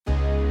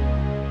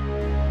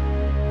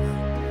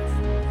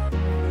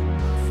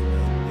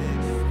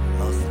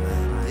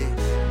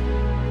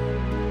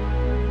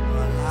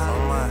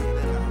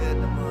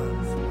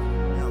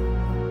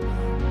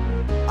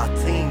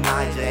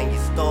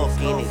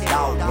stuck in this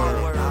dog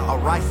world. A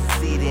Rice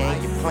City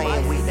and you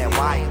playing with that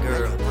white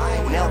girl.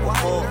 Never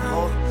fuck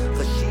her,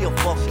 cause she'll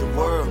fuck the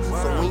world.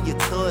 So when you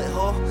touch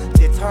her,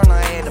 just turn her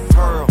head to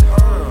pearl.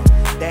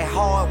 That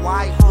hard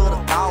white with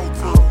a dog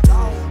team.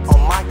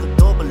 On Michael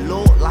double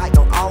look like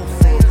no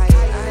Austin.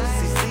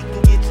 CC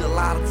can get you a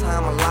lot of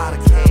time, a lot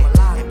of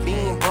cash. And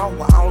being broke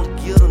will only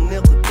get a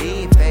nigga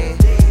dead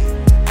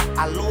fast.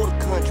 I love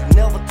the country,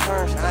 never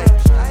turn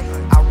state.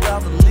 I'd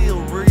rather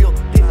live real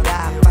than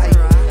die fake.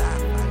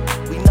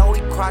 We know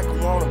these crackers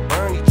wanna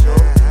burn each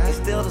other.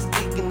 Instead of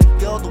sticking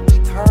together, we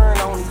turn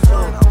on each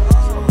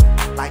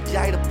other. Like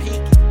Jada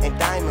Pinkett and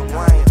Diamond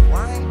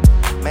Wayne.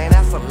 Man,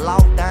 that's a low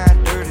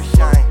down dirty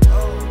shame.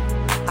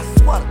 I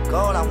swear to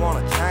God, I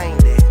wanna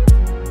change that.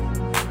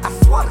 I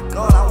swear to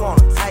God, I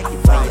wanna take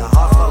it. When you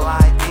hustle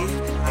like this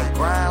and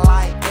grind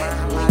like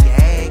that, when your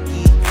head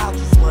get caught,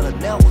 you swear to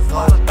never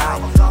go back.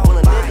 When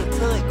a nigga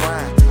touch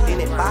grind, then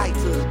it bite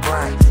to the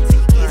grind. Till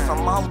you get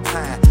some more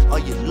time, or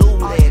you lose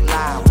that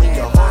line. When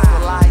you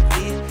hustle like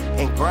this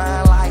and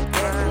grind like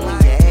that, when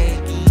your head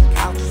get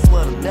caught, you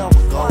swear to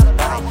never go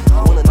back.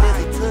 When a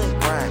nigga touch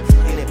grind,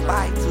 then it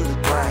bite to the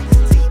grind.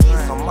 Till you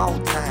get some more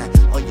time,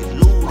 or you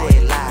lose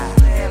that line.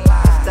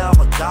 Instead of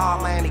a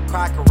dog, man, they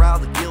crack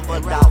around to give a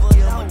dog.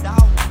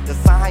 The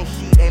same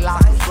shit they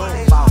lock us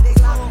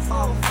up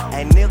for.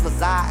 And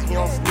niggas out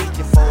here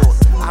snitching for us.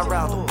 I'd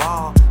rather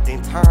ball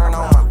than turn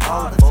on my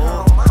phone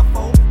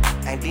for it.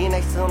 And then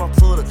they send them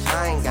to the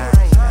chain gang.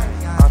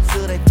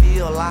 Until they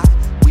feel like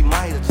we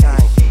might have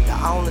changed. The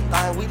only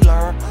thing we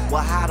learned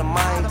was how to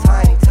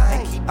maintain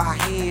and keep our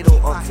head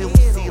up until we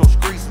see them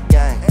streets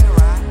again.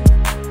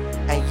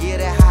 And yeah,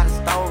 that's how the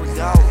story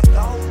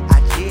goes. I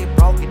just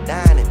broke it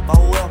down in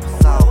 4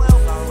 episodes.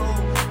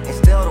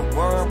 Instead of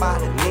worrying about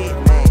the net,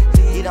 man,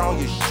 get on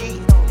your shit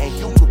and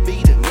you could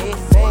be the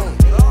next man.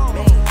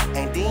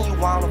 And then you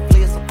wanna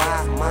flex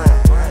about mine.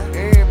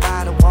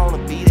 Everybody wanna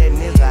be that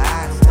nigga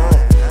I stunt.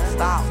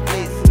 Stop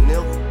flexing,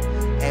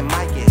 nigga, and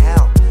make it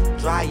happen.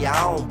 Drive your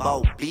own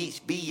boat,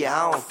 bitch, be your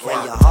own. When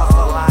you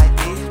hustle like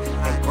this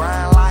and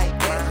grind like